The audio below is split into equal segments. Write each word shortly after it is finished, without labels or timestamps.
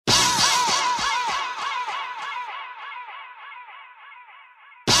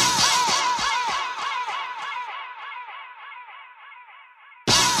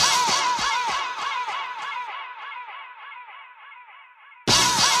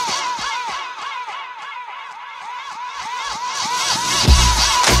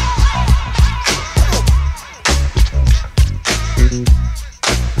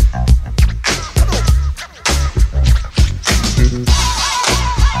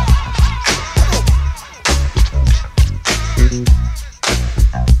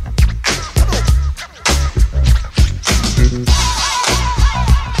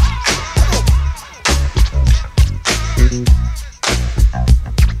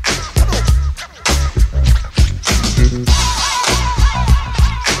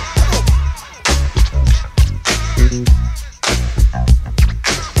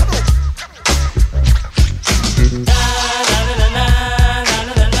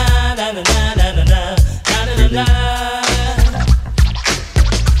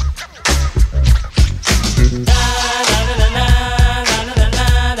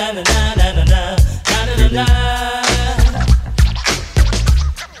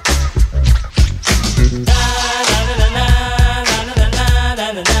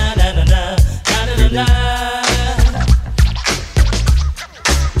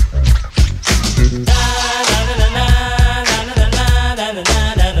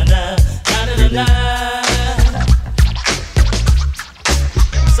So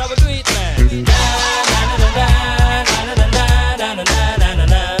we do it, man.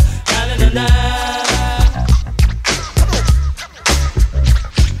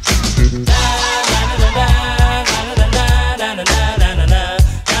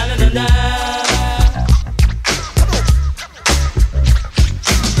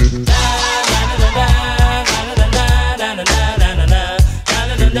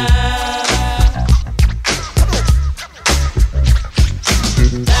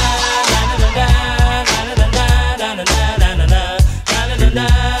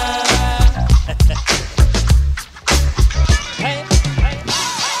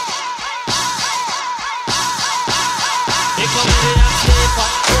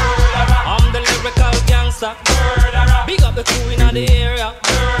 Big up the crew in the area.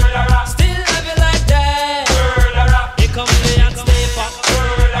 Still heavy like that. Here come the Hotstepper.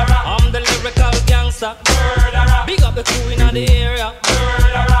 I'm the lyrical gangster. Big up the crew in the area.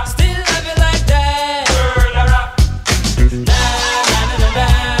 Still heavy like that.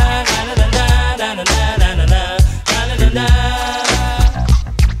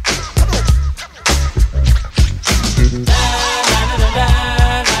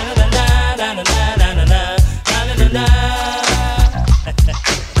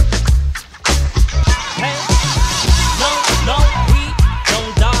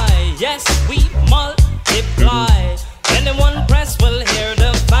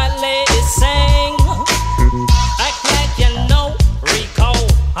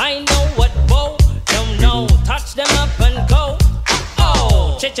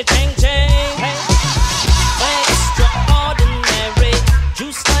 Chang chang, extraordinary,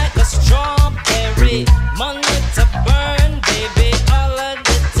 juice like a strawberry, money to burn, baby, all of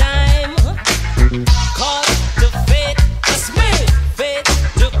the time. Caught to fit, it's me, fit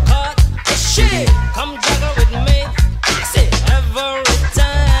to cut the shit. Come juggle with me, fix it every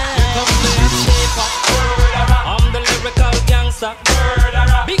time. Come Hotstepper, I'm the lyrical gangster.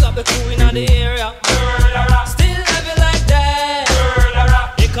 Big up the crew in the area. Still heavy like that.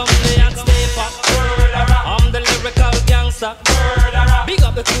 Come the Hotstepper, I'm the lyrical gangster. Big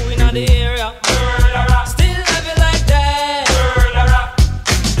up the crew in the area. Still heavy like that.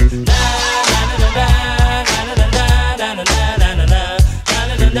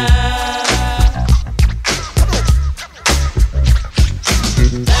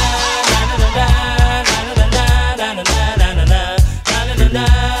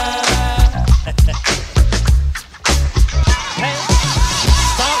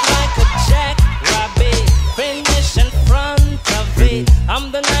 I'm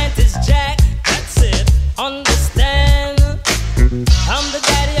the 90s Jack, that's it, understand. I'm the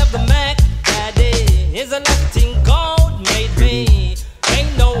daddy of the Mac, daddy is a Latin gold made me.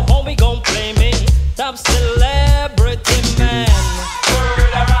 Ain't no homie gon' play me, top celebrity man.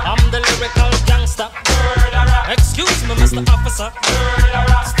 I'm the lyrical gangster. Excuse me, Mr. Officer.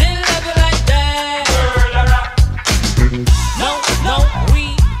 Still heavy like that. No,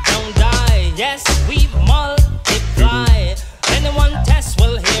 we don't die. Yes, we multiply. Anyone test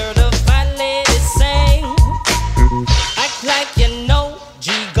will hear the fat lady sing. Act like you know,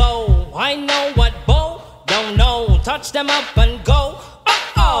 G-Go. I know what Bo don't know. Touch them up and go.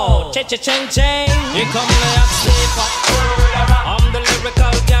 Oh, cha-cha-ching-ching. Here come the Hotstepper. I'm the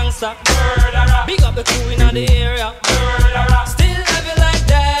lyrical gangster. Big up the crew in the area. Still heavy like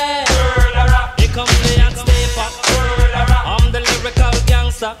that. Here come the Hotstepper. I'm the lyrical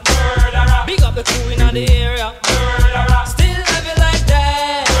gangster. Big up the crew in the area. Still heavy like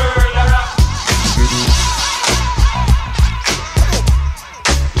that.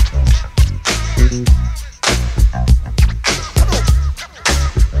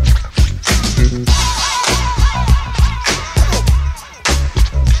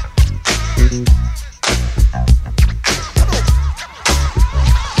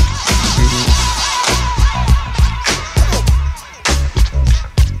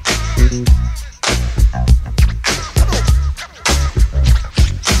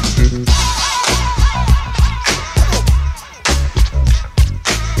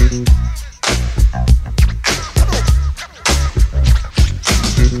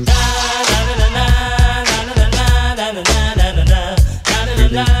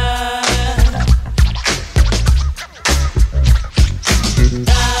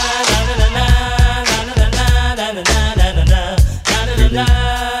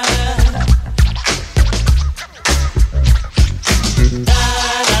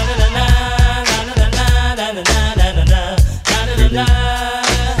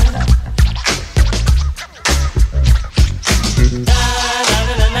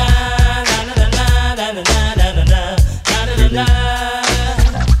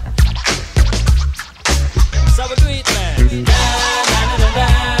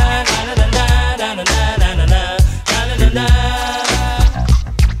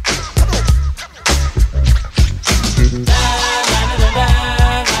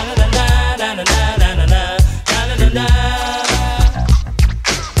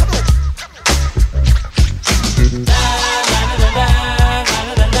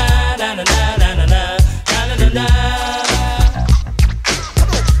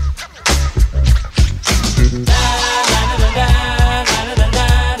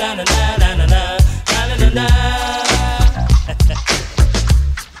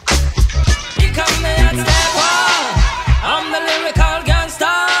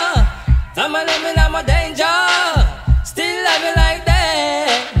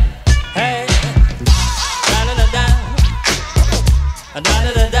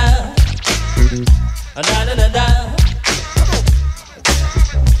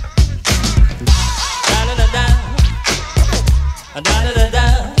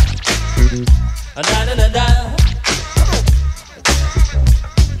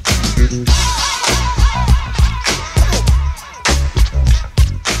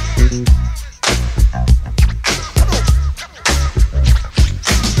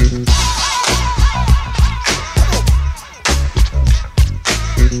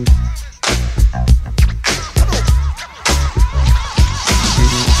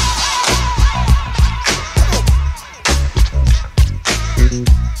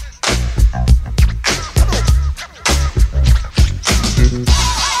 Mm-hmm.